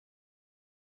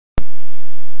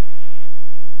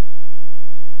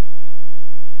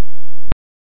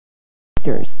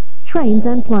trains,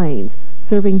 and planes,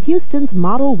 serving Houston's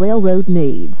model railroad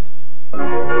needs.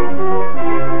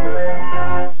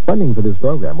 Funding for this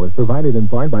program was provided in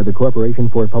part by the Corporation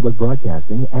for Public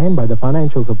Broadcasting and by the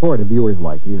financial support of viewers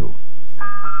like you.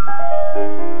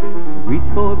 Reach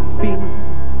for the speed,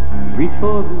 reach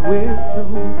for the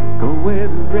whistle, go where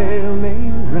the rail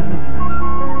may run.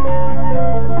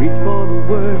 Reach for the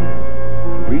word,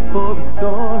 reach for the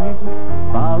story,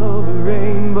 follow the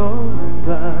rainbow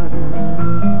sun.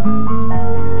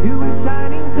 To a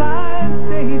shining time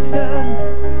station,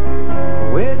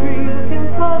 where dreams can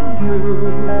come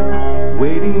true,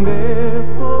 waiting there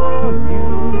for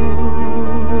you.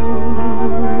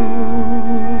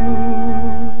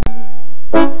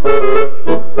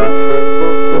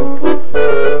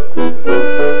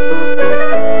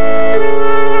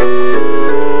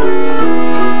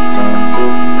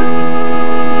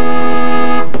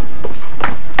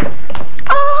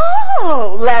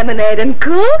 Lemonade and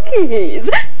cookies.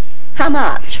 How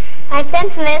much? 5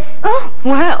 cents, miss. Oh,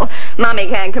 well, Mommy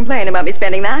can't complain about me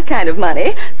spending that kind of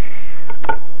money.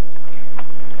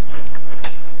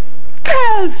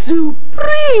 Quelle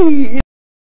surprise!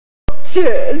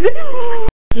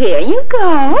 Here you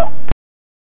go.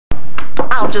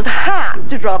 I'll just have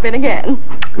to drop in again.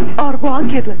 Au revoir,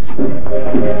 kidlets.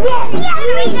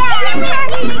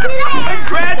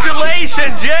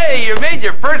 Congratulations, Jay! You made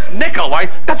your first nickel. Why,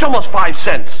 that's almost 5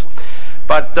 cents.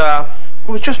 But,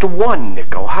 it was just 1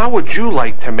 nickel. How would you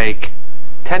like to make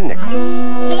 10 nickels?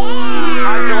 Yeah!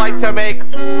 How'd you like to make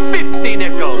 50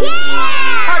 nickels? Yeah!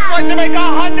 How'd you like to make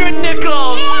 100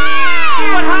 nickels?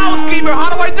 Yeah! But how, Schemer? How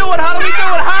do I do it? How do we do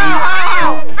it?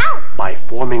 How? By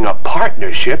forming a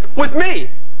partnership with me.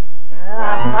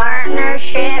 A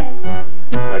partnership.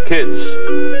 Now, kids,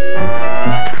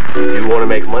 you want to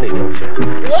make money, don't you?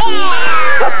 Yeah!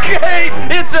 Okay,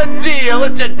 it's a deal,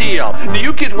 it's a deal. Now,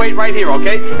 you kids wait right here,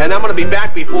 okay? And I'm going to be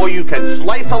back before you can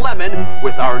slice a lemon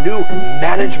with our new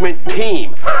management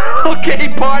team.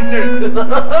 Okay, partners. Is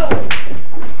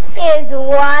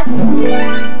what?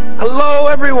 Hello,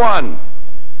 everyone.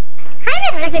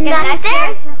 Hi, Mr.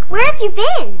 Conductor. Where have you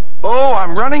been? Oh,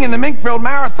 I'm running in the Minkville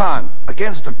Marathon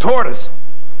against a tortoise.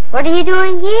 What are you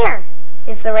doing here?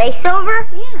 Is the race over?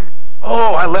 Yeah.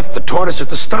 Oh, I left the tortoise at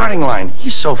the starting line.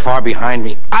 He's so far behind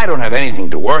me, I don't have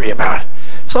anything to worry about.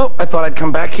 So I thought I'd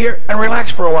come back here and relax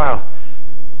for a while.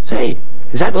 Say,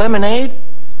 is that lemonade?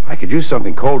 I could use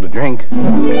something cold to drink.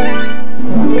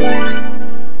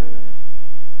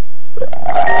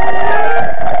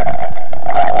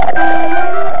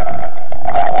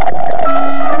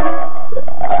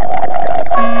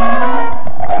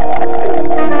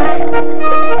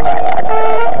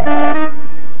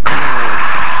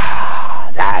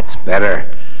 Better.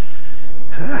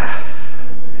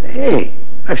 Hey,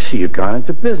 I see you've gone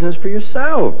into business for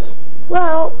yourselves.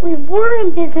 Well, we were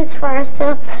in business for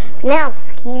ourselves. Now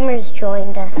Schemer's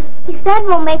joined us. He said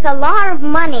we'll make a lot of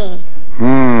money.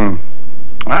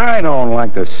 I don't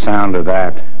like the sound of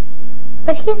that.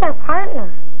 But he's our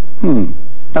partner.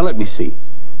 Now let me see.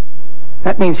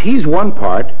 That means he's one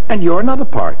part and you're another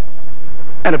part.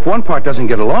 And if one part doesn't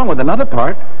get along with another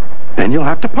part, then you'll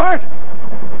have to part.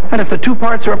 And if the two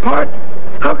parts are apart,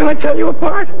 how can I tell you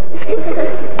apart?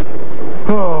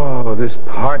 Oh, this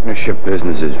partnership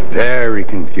business is very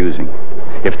confusing.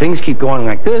 If things keep going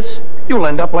like this, you'll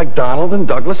end up like Donald and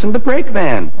Douglas in the brake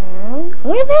van.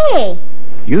 Who are they?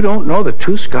 You don't know the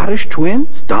 2 Scottish twins,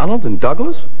 Donald and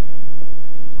Douglas?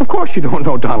 Of course you don't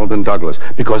know Donald and Douglas,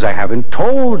 because I haven't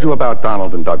told you about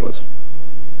Donald and Douglas.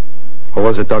 Or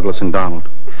was it Douglas and Donald?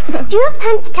 Do you have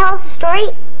time to tell us a story?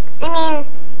 I mean,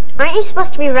 aren't you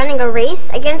supposed to be running a race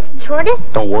against the tortoise?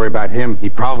 Don't worry about him. He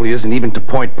probably isn't even to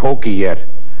Point Pokey yet.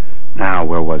 Now,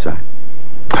 where was I?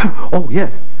 Oh,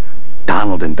 yes.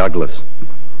 Donald and Douglas.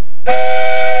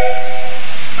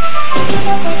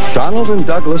 Donald and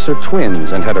Douglas are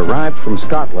twins and had arrived from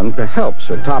Scotland to help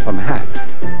Sir Topham Hatt.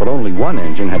 But only one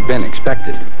engine had been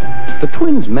expected. The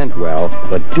twins meant well,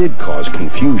 but did cause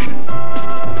confusion.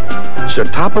 Sir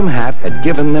Topham Hatt had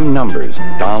given them numbers,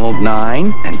 Donald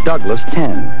 9 and Douglas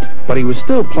 10, but he was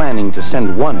still planning to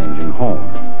send one engine home.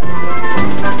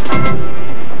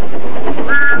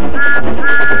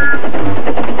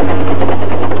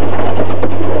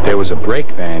 There was a brake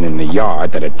van in the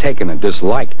yard that had taken a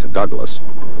dislike to Douglas.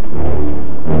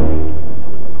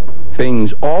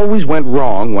 Things always went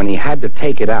wrong when he had to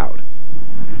take it out.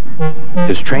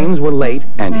 His trains were late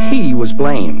and he was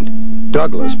blamed.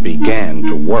 Douglas began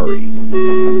to worry.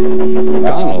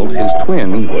 Donald, his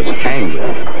twin, was angry.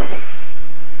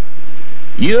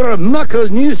 "You're a muckle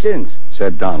nuisance,"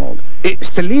 said Donald. "It's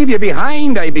to leave you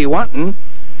behind I be wanting."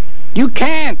 "You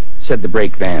can't," said the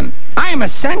brake van. I'm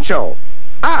essential.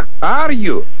 Ah, are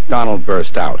you? Donald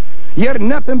burst out. You're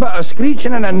nothing but a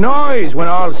screeching and a noise when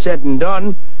all's said and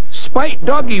done. Spite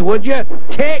doggy, would you?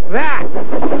 Take that!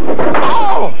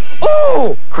 Oh!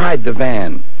 Oh! Cried the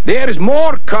van. There's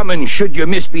more coming should you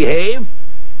misbehave.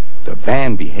 The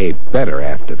van behaved better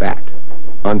after that.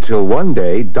 Until one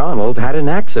day, Donald had an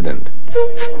accident.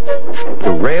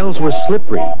 The rails were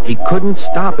slippery. He couldn't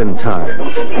stop in time.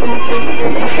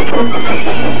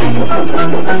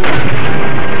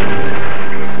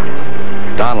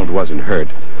 Donald wasn't hurt,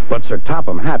 but Sir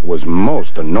Topham Hatt was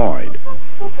most annoyed.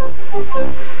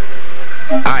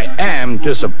 I am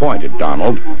disappointed,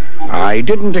 Donald. I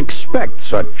didn't expect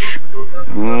such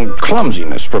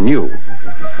clumsiness from you.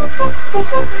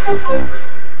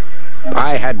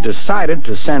 I had decided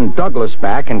to send Douglas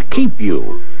back and keep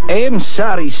you. I'm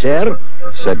sorry, sir,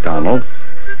 said Donald.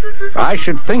 I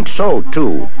should think so,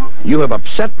 too. You have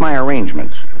upset my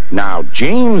arrangements. Now,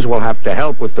 James will have to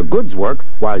help with the goods work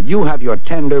while you have your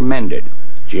tender mended.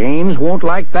 James won't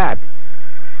like that.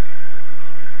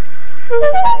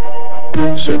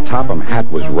 Sir Topham Hatt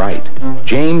was right.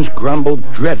 James grumbled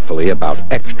dreadfully about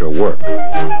extra work.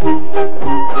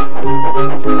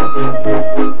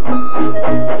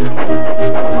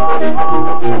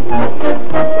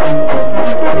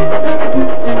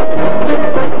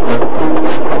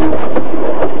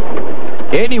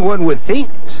 Anyone would think,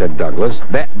 said Douglas,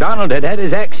 that Donald had had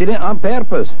his accident on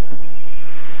purpose.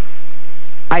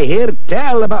 I hear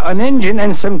tell about an engine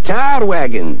and some tar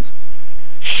wagons.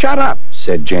 Shut up,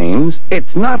 said James.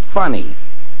 It's not funny.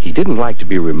 He didn't like to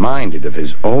be reminded of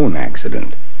his own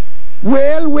accident.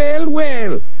 Well, well,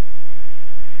 well.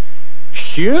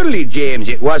 Surely, James,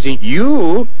 it wasn't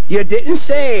you. You didn't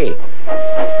say.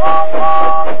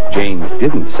 James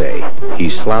didn't say. He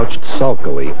slouched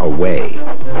sulkily away.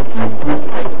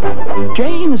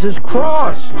 James is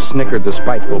cross, snickered the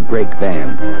spiteful brake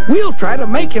van. We'll try to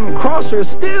make him crosser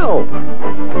still.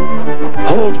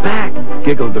 Hold back,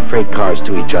 giggled the freight cars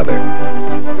to each other.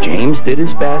 James did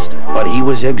his best, but he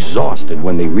was exhausted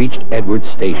when they reached Edward's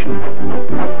station.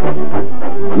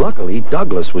 Luckily,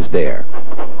 Douglas was there.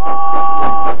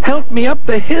 Help me up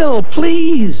the hill,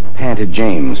 please, panted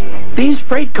James. These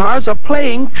freight cars are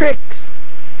playing tricks.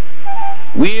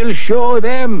 We'll show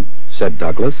them, said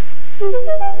Douglas.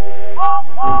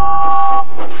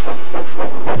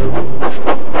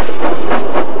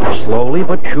 Slowly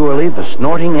but surely, the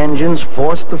snorting engines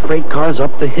forced the freight cars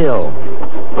up the hill.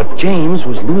 But James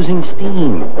was losing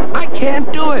steam. I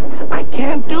can't do it! I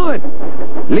can't do it!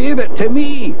 Leave it to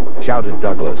me, shouted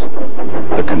Douglas.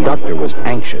 The conductor was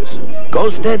anxious. Go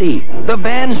steady! The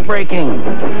van's breaking!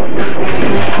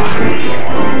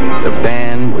 The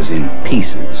van was in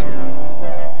pieces.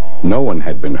 No one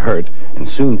had been hurt, and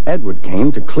soon Edward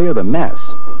came to clear the mess.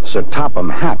 Sir Topham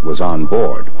Hatt was on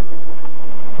board.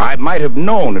 I might have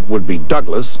known it would be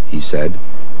Douglas, he said.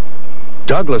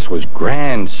 Douglas was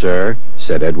grand, sir,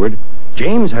 said Edward.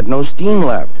 James had no steam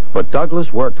left, but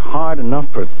Douglas worked hard enough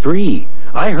for 3.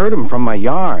 I heard him from my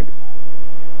yard.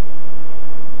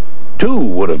 2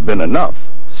 would have been enough,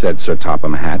 said Sir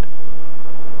Topham Hatt.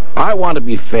 I want to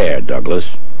be fair, Douglas,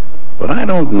 but I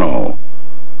don't know.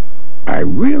 I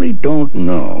really don't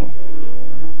know.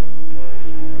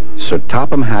 Sir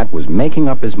Topham Hatt was making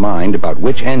up his mind about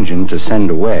which engine to send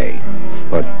away,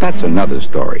 but that's another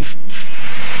story.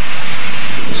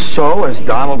 So, as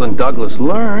Donald and Douglas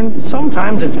learned,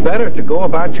 sometimes it's better to go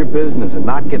about your business and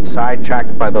not get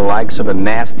sidetracked by the likes of a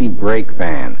nasty brake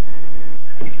van.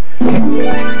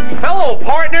 Hello,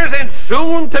 partners and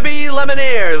soon-to-be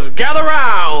lemonniers. Gather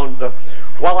round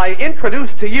while I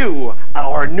introduce to you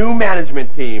our new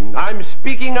management team. I'm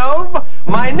speaking of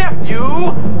my nephew,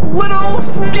 Little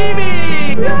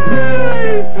Schemee!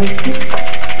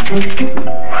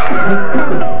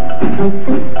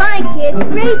 Hi, kids.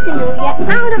 Great to meet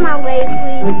you. Out of my way,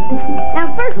 please.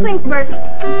 Now, first thing first,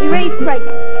 we raise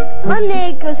prices.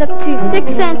 Lemonade goes up to 6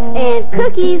 cents, and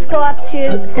cookies go up to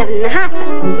 7.5 cents.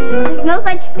 There's no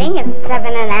such thing as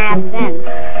 7.5 cents.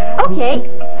 Okay.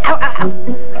 Ow, ow,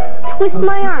 ow. Twist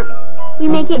my arm. We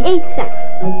make it 8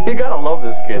 cents. You gotta love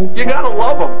this kid. You gotta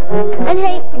love him. And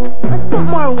hey, let's put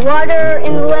more water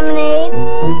in the lemonade.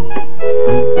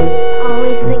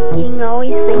 Always thinking,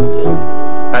 always thinking.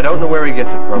 I don't know where he gets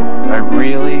it from. I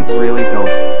really, really don't.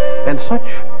 And such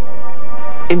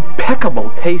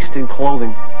impeccable taste in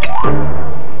clothing.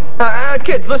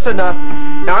 Kids, listen,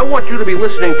 now I want you to be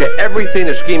listening to everything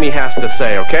that Schemee has to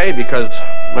say, okay? Because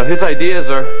his ideas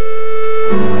are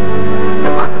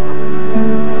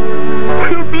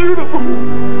beautiful.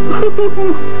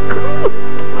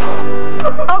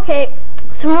 Okay,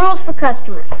 some rules for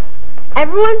customers.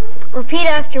 Everyone, repeat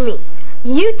after me.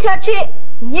 You touch it,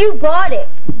 you bought it.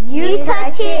 You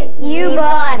touch it, you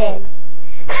bought it.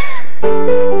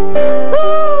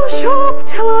 Oh, shop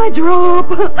till I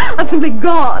drop. I've simply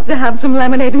got to have some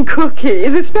lemonade and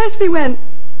cookies, especially when...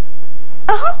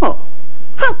 Oh,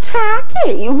 how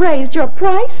tacky. You raised your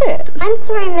prices. I'm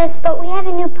sorry, miss, but we have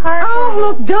a new partner. Oh,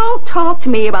 look, don't talk to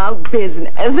me about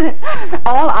business.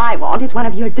 All I want is one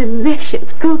of your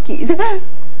delicious cookies. Icky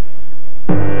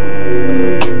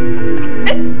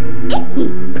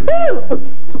poo.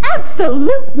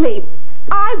 Absolutely.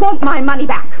 I want my money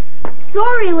back.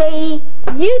 Sorry, lady.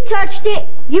 You touched it,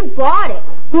 you bought it.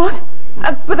 What?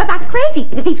 But that's crazy.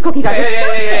 These cookies are...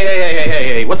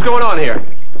 Hey, what's going on here?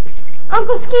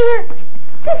 Uncle Schemer,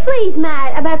 this lady's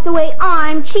mad about the way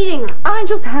I'm cheating her. I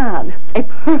just had a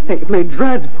perfectly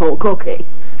dreadful cookie.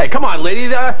 Hey, come on, lady.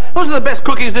 Those are the best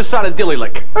cookies this side of Dilly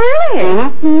Lick. Really?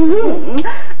 Mm-hmm.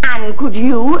 And could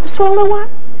you swallow one?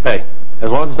 Hey, as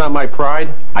long as it's not my pride,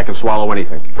 I can swallow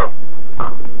anything.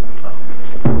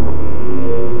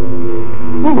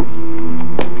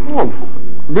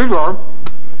 These are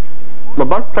the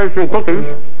best tasting cookies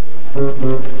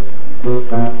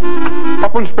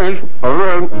up in space I've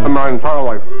ever had in my entire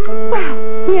life.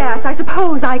 Well, yes, I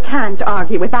suppose I can't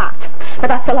argue with that. But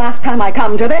that's the last time I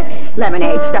come to this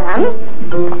lemonade stand.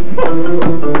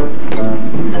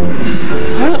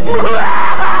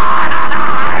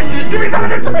 Give me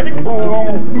that anything!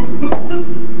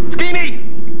 Schemee!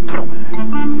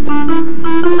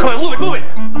 Come on, move it!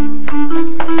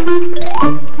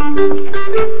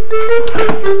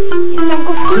 Yes,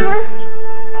 Uncle Schemer?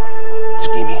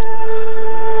 Schemee.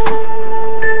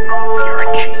 You're a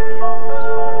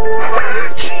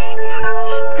genius.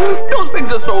 Those things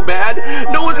are so bad,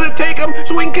 no one's gonna take them,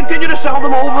 so we can continue to sell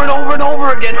them over and over and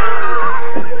over again.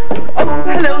 Oh,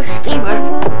 hello, Schemer.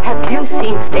 Have you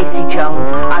seen Stacy Jones?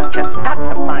 I've just got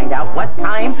to find out what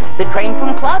time the train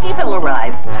from Cloggyville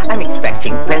arrives. I'm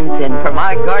expecting friends in for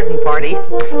my garden party.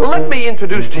 Let me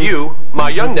introduce to you my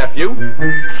young nephew,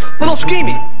 little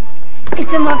Schemee.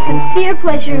 It's a most sincere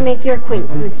pleasure to make your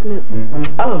acquaintance, Miss Smoot.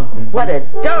 Oh, what a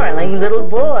darling little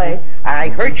boy. I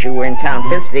heard you were in town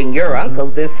visiting your uncle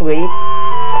this week.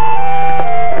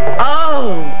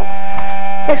 Oh,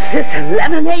 is this a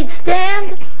lemonade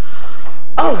stand?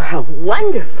 Oh, how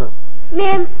wonderful.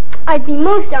 Ma'am, I'd be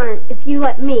most honored if you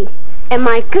let me and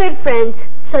my good friends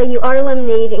sell you our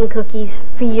lemonade and cookies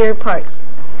for your party.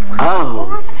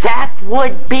 Oh, that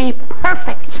would be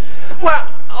perfect. Well,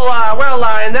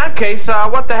 in that case,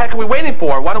 what the heck are we waiting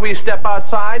for? Why don't we step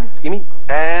outside, Schemee,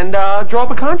 and draw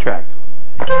up a contract?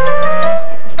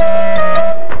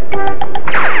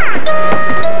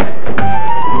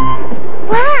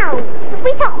 Wow! If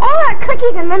we sell all our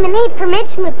cookies and lemonade for Midge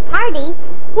Smoot's party,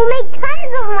 we'll make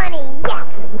tons of money! Yes!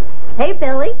 Hey,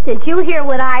 Billy, did you hear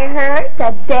what I heard?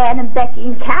 That Dan and Becky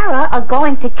and Kara are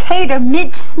going to cater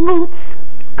Midge Smoot's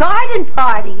garden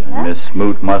party, huh? Miss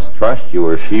Smoot must trust you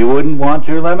or she wouldn't want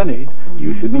your lemonade.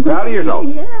 You should be proud of yourself.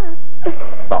 Yeah.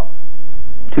 Well,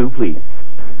 2, please.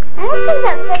 I don't think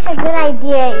that's such a good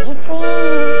idea, you see.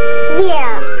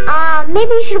 Yeah,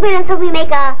 maybe you should wait until we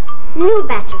make a new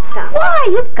batch of stuff. Why,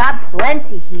 you've got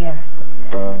plenty here.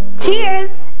 Cheers.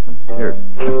 Cheers.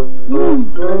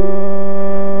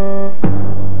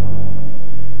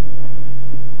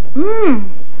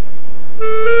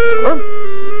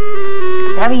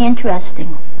 Very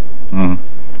interesting.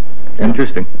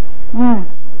 Interesting.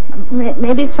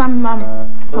 Maybe some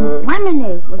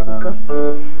lemonade would be good.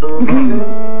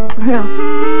 Yeah.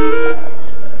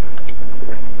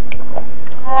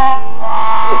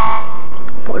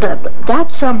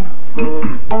 That's some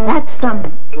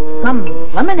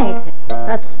lemonade.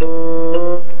 That's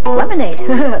lemonade.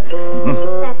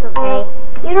 That's okay.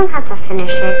 You don't have to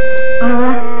finish it.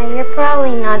 You're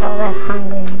probably not all that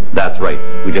hungry. That's right.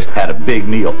 We just had a big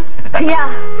meal. Yeah.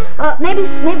 Maybe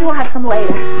we'll have some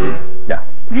later. Yeah.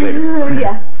 Later.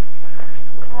 Yeah.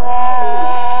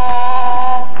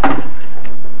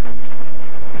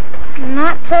 I'm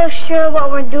not so sure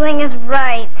what we're doing is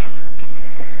right.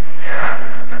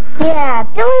 Yeah,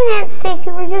 Billy and Aunt Stacy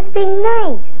were just being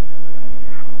nice.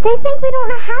 They think we don't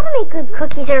know how to make good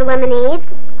cookies or lemonade,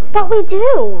 but we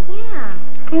do. Yeah.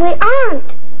 And we aren't,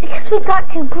 because we got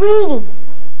too greedy.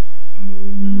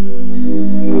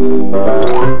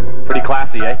 Pretty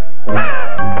classy, eh?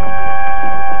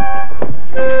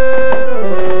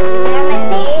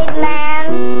 Lemonade man.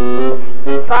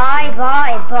 Bye.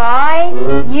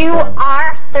 You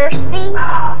are thirsty?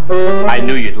 I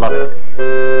knew you'd love it.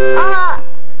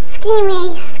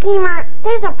 Schemer,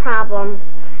 there's a problem.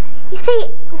 You see,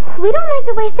 we don't like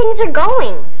the way things are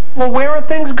going. Well, where are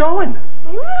things going?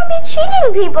 We won't be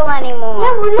cheating people anymore.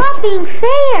 No, we're not being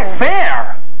fair.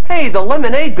 Fair? Hey, the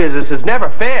lemonade business is never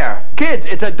fair. Kids,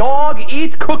 it's a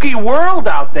dog-eat-cookie world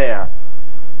out there.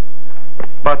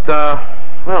 But,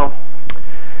 well,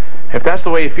 if that's the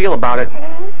way you feel about it,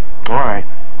 all right.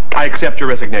 I accept your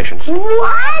resignations.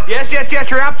 What? Yes,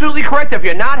 you're absolutely correct. If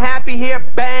you're not happy here,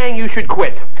 bang, you should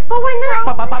quit. But we're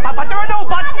not. But there are no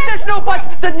buts. There's no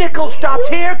buts. The nickel stops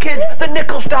here, kids. The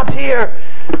nickel stops here.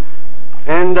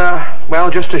 And,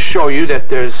 well, just to show you that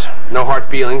there's no hard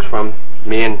feelings from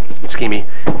me and Schemee,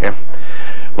 here,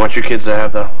 I want you kids to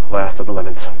have the last of the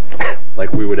lemons.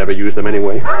 Like we would ever use them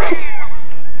anyway.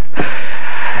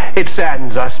 It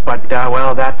saddens us, but,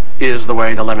 well, that is the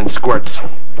way the lemon squirts. All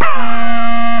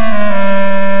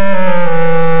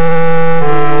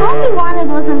we wanted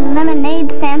was a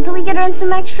lemonade stand so we could earn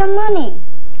some extra money.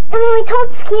 And when we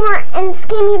told Schemer and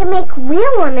Schemee to make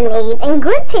real lemonade and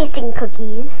good-tasting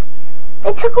cookies,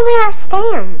 they took away our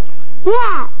stand.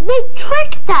 Yeah, they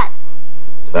tricked us.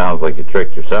 Sounds like you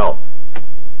tricked yourself.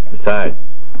 Besides,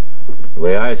 the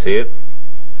way I see it,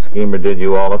 Schemer did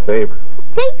you all a favor.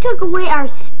 They took away our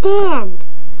stand.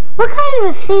 What kind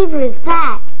of a favor is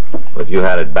that? If you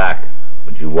had it back,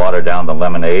 would you water down the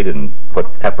lemonade and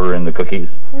put pepper in the cookies?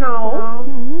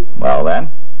 No. Well then,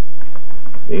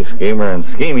 see, Schemer and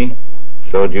Schemee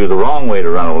showed you the wrong way to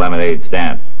run a lemonade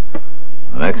stand.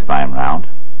 The next time round,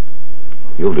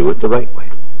 you'll do it the right way.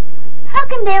 How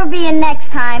can there be a next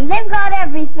time? They've got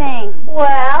everything.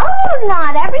 Well,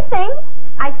 not everything.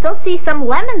 I still see some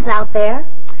lemons out there.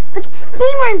 But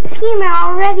Schemer and Schemee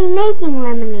are already making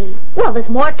lemonade. Well, there's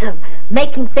more to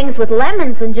making things with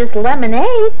lemons than just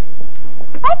lemonade.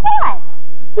 Like what?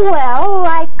 Well,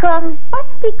 like,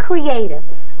 let's be creative.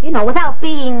 You know, without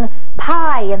being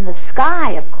pie in the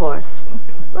sky, of course.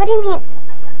 What do you mean?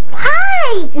 Pie!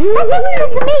 I think we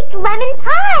could make lemon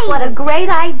pie! What a great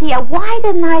idea. Why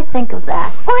didn't I think of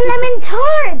that? Or lemon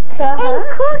tarts! And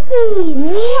cookies!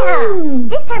 Yeah!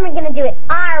 This time we're gonna do it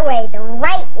our way, the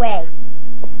right way.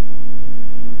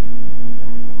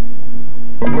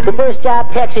 The first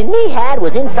job Tex and me had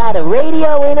was inside a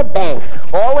radio in a bank.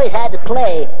 Always had to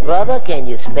play, Brother, can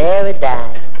you spare a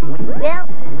dime? Well,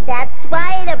 that's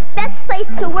why the best place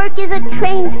to work is a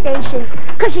train station.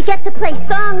 'Cause you get to play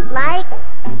songs like...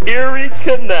 Erie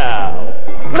Canal.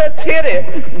 Let's hit it.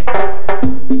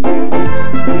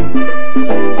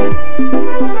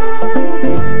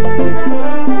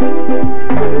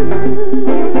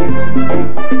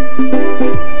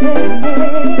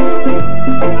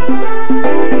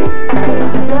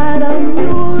 Got a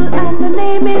mule and the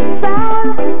name is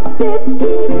Sal,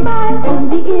 15 miles on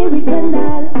the Erie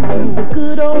Canal. He's a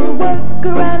good old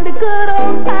worker and a good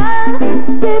old pal,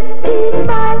 15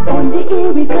 miles on the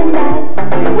Erie Canal.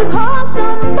 With hawks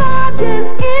and barges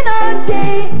in a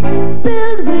day,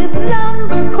 filled with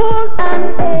lumber, coal and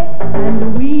hay.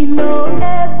 And we know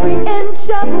every inch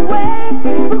of the way,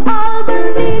 from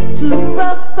Albany to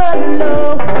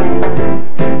Buffalo.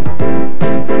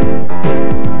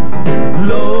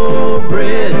 Low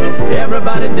bridge,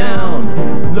 everybody down.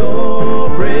 Low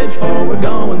bridge, for we're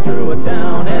going through a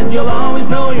town. And you'll always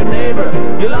know your neighbor,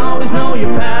 you'll always know your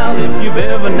pal, if you've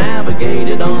ever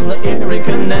navigated on the Erie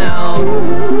Canal.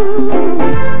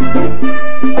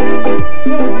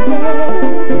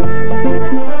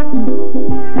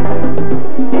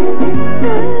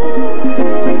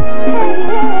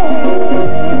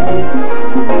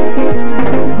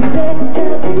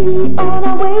 On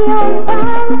our way on by,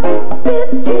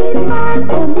 15 miles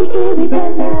on the Erie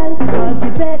Canal. 'Cause you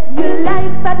bet your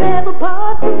life I'd never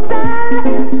pass the style,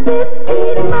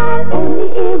 15 miles on the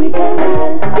Erie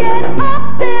Canal. Get up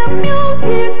there, mule,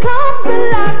 here comes the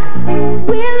lock.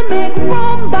 We'll make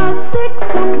home by 6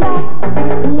 o'clock.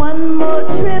 One more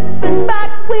trip and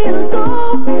back we'll go,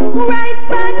 right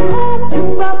back home to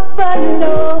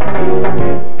Buffalo.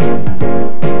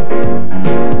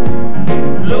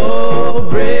 Low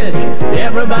bridge,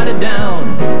 everybody down.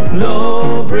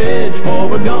 Low bridge, for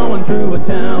we're going through a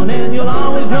town. And you'll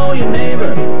always know your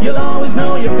neighbor, you'll always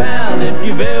know your pal, if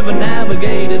you've ever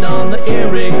navigated on the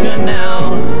Erie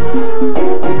Canal.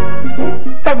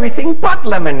 Everything but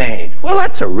lemonade. Well,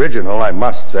 that's original, I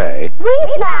must say.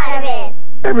 We thought of it.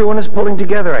 Everyone is pulling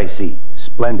together, I see.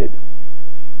 Splendid.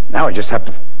 Now I just have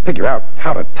to figure out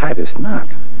how to tie this knot.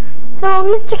 So,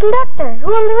 Mr. Conductor,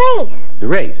 who won the race? The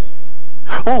race.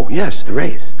 Oh, yes, the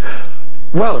race.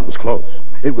 Well, it was close.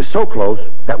 It was so close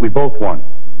that we both won.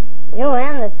 You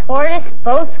and the tortoise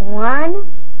both won?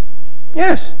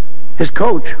 Yes. His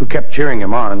coach, who kept cheering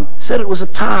him on, said it was a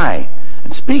tie.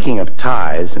 And speaking of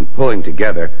ties and pulling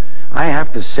together, I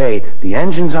have to say the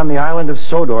engines on the island of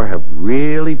Sodor have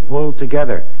really pulled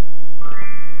together.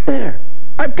 There.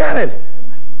 I've got it.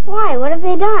 Why? What have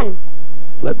they done?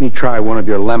 Let me try one of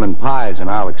your lemon pies and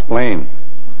I'll explain.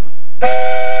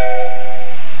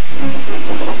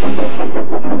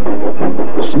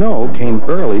 Snow came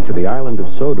early to the island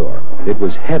of Sodor. It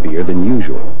was heavier than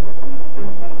usual.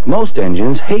 Most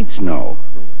engines hate snow.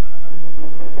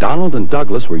 Donald and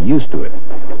Douglas were used to it.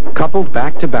 Coupled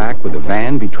back to back with a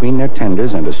van between their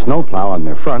tenders and a snowplow on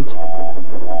their fronts,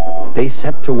 they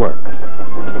set to work.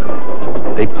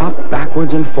 They popped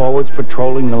backwards and forwards,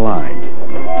 patrolling the line.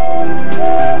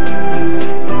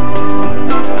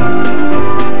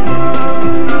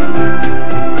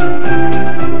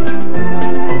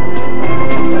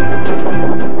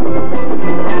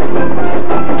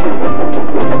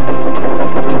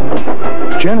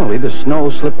 Generally, the snow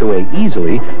slipped away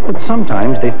easily, but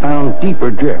sometimes they found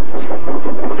deeper drifts.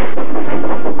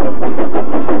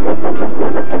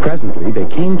 Presently, they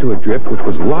came to a drift which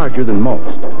was larger than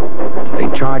most.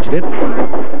 They charged it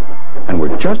and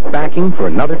were just backing for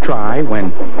another try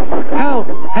when... Help!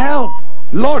 Help!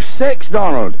 Lost sakes,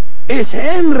 Donald! It's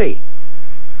Henry!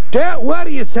 Don't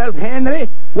worry yourself, Henry.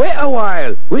 Wait a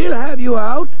while. We'll have you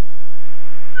out.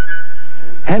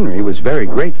 Henry was very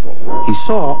grateful. He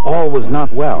saw all was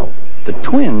not well. The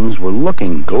twins were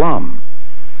looking glum.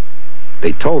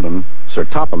 They told him Sir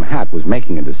Topham Hatt was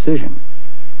making a decision.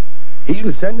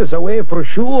 He'll send us away for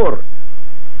sure.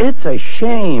 It's a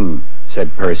shame,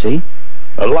 said Percy.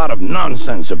 A lot of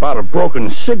nonsense about a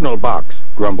broken signal box,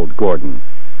 grumbled Gordon.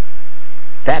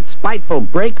 That spiteful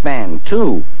brakeman,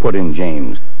 too, put in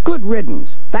James. Good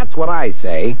riddance. That's what I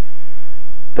say.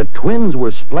 The twins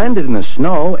were splendid in the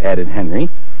snow, added Henry.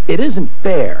 It isn't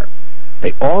fair.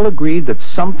 They all agreed that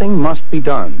something must be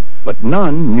done, but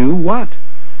none knew what.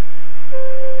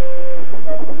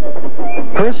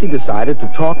 Percy decided to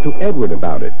talk to Edward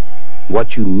about it.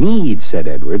 What you need, said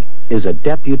Edward, is a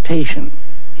deputation.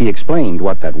 He explained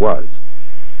what that was.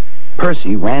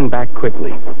 Percy ran back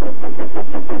quickly.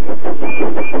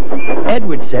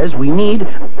 Edward says we need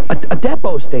a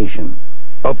depot station.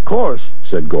 Of course,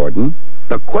 said Gordon.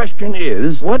 The question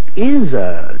is... What is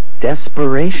a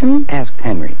desperation? Asked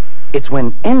Henry. It's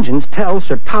when engines tell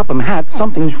Sir Topham Hatt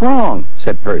something's wrong,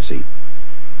 said Percy.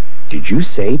 Did you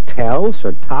say tell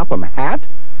Sir Topham Hatt?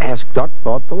 Asked Duck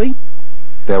thoughtfully.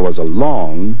 There was a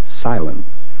long silence.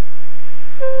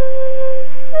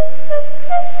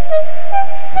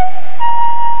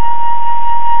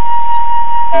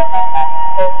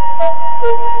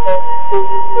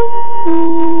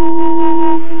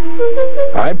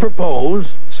 I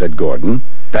propose, said Gordon,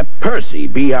 that Percy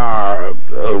be our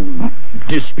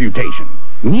disputation.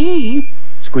 Me?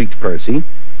 Squeaked Percy.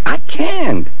 I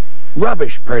can't.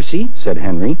 Rubbish, Percy, said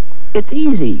Henry. It's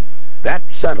easy.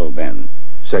 That's settled, then,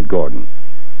 said Gordon.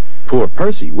 Poor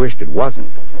Percy wished it wasn't.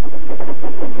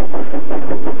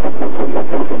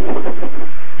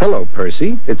 Hello,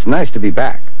 Percy. It's nice to be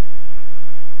back.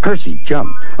 Percy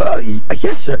jumped.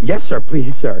 Yes, sir,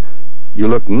 please, sir. You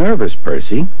look nervous,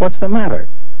 Percy. What's the matter?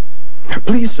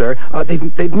 Please, sir,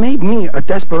 they've made me a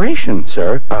desperation,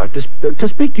 sir. To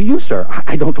speak to you, sir.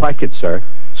 I don't like it, sir.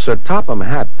 Sir Topham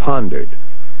Hatt pondered.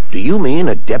 Do you mean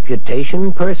a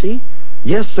deputation, Percy?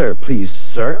 Yes, sir, please,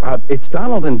 sir. It's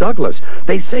Donald and Douglas.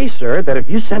 They say, sir, that if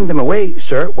you send them away,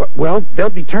 sir, well, they'll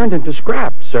be turned into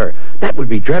scrap, sir. That would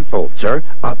be dreadful, sir.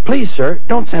 Please, sir,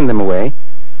 don't send them away.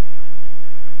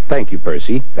 Thank you,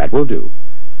 Percy. That will do.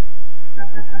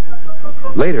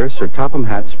 Later, Sir Topham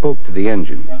Hatt spoke to the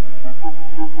engines.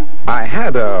 I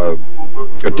had a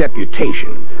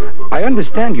deputation. I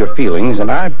understand your feelings, and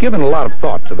I've given a lot of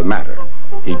thought to the matter.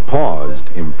 He paused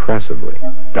impressively.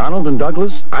 Donald and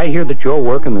Douglas, I hear that your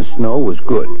work in the snow was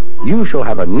good. You shall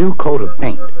have a new coat of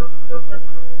paint.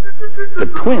 The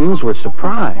twins were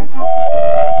surprised.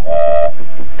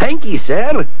 Thank ye,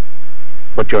 sir.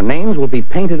 But your names will be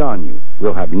painted on you.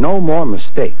 We'll have no more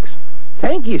mistakes.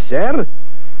 Thank ye, sir.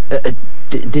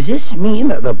 Does this mean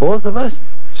the both of us?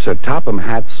 Sir Topham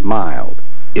Hatt smiled.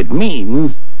 It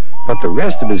means... But the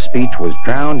rest of his speech was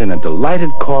drowned in a delighted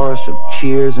chorus of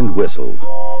cheers and whistles.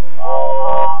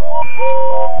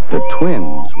 The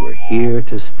twins were here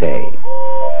to stay.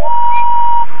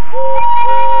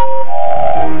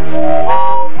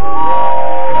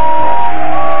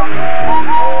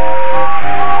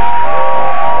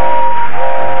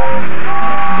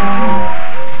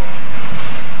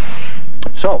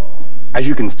 So, as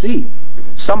you can see,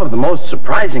 some of the most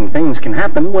surprising things can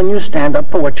happen when you stand up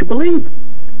for what you believe.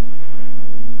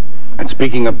 And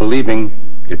speaking of believing,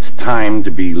 it's time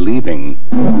to be leaving.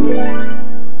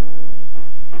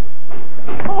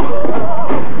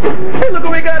 Hey, look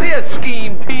what we got here,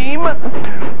 scheme team.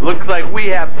 Look Looks like we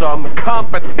have some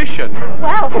competition.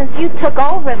 Well, since you took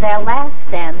over their last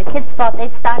stand, the kids thought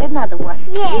they'd start another one.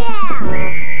 Yeah.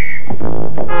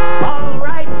 All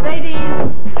right, ladies,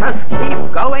 just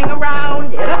keep going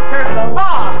around in a circle.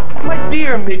 My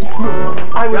dear Midge Smoot.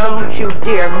 Don't you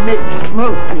dare Midge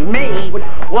Smoot me.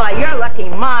 Why, you're lucky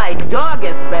my dog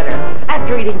is better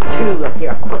after eating 2 of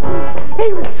your cookies.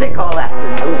 He was sick all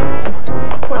afternoon.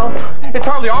 Well, it's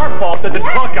hardly our fault that the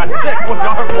dog got sick. It wasn't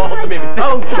our fault to maybe.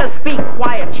 Oh, just be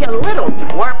quiet, you little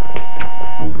twerp.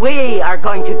 We are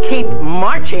going to keep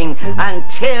marching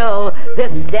until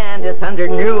this stand is under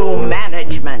new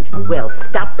management. We'll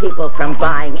stop people from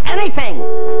buying anything.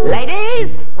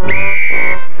 Ladies?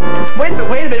 Wait a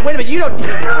minute. You don't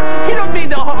mean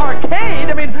the arcade.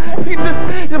 I mean,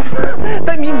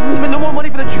 that means no more money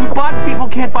for the jukebox. People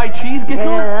can't buy cheese.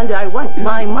 And I want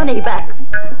my money back.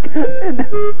 New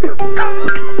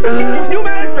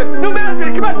management, come on.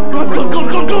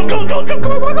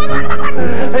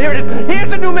 Here it is. Here's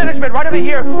the new management, right over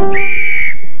here.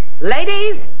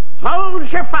 Ladies,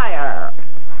 hold your fire.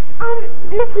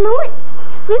 Miss Smoot,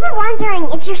 we were wondering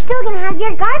if you're still going to have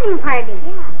your garden party.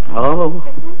 Yeah. Oh,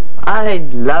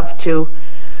 I'd love to,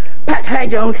 but I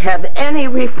don't have any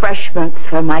refreshments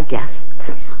for my guests.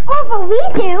 Oh, but we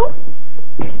do.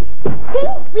 See,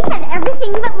 we have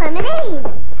everything but lemonade.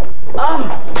 Oh.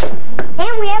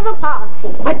 And we have a policy.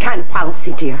 What kind of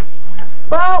policy, dear?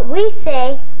 Well, we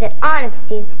say that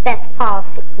honesty is the best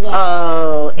policy. Yeah.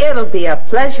 Oh, it'll be a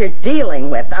pleasure dealing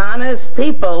with honest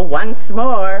people once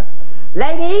more.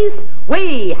 Ladies,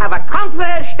 we have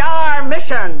accomplished our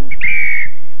mission.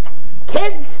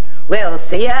 Kids, we'll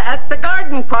see you at the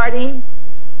garden party.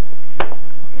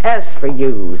 As for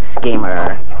you,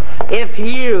 Schemer, if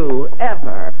you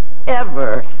ever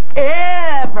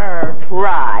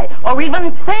try, or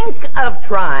even think of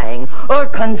trying, or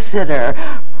consider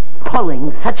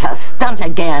pulling such a stunt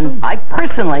again, I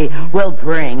personally will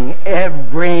bring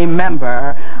every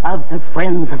member of the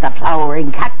Friends of the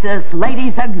Flowering Cactus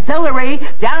Ladies Auxiliary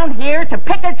down here to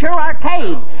Pickature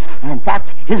Arcade. And that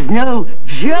is no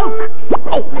joke.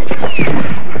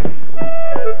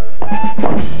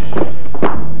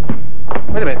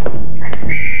 Wait a minute.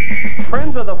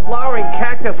 Friends of the Flowering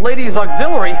Cactus Ladies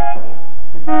Auxiliary?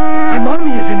 My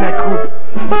mommy is in that group.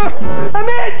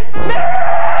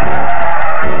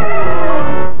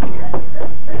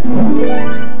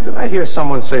 Did I hear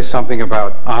someone say something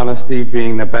about honesty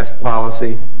being the best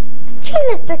policy? Gee,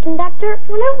 Mr. Conductor,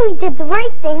 whenever we did the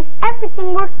right thing,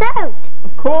 everything worked out.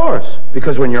 Of course,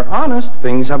 because when you're honest,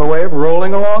 things have a way of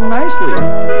rolling along nicely.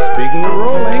 Speaking of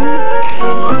rolling...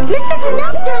 Mr.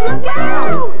 Conductor, look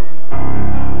out!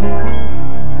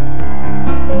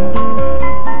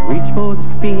 Reach for the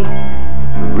speed,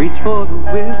 reach for the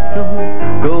whistle,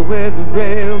 go where the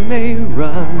rail may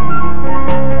run.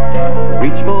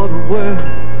 Reach for the words,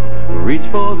 reach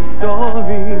for the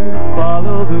story,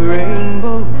 follow the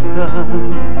rainbow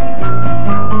sun.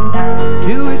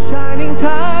 To a shining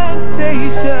time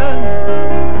station,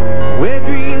 where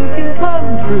dreams can come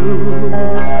true,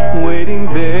 waiting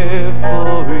there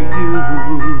for you.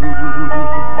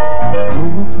 So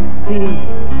much to see,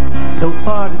 so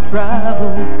far to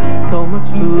travel, so much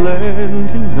to learn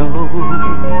to know.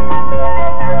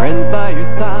 Friends by your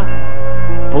side,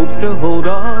 hopes to hold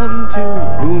on to,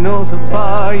 who knows how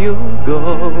far you'll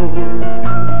go.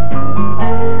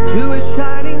 To a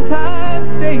shining time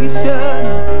station,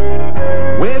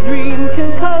 where dreams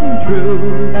can come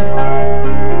true.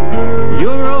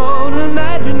 Your own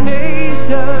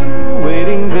imagination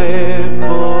waiting there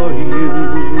for you.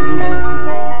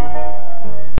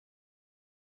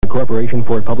 The Corporation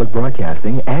for Public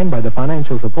Broadcasting and by the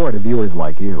financial support of viewers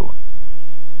like you.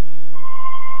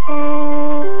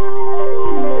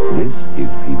 This is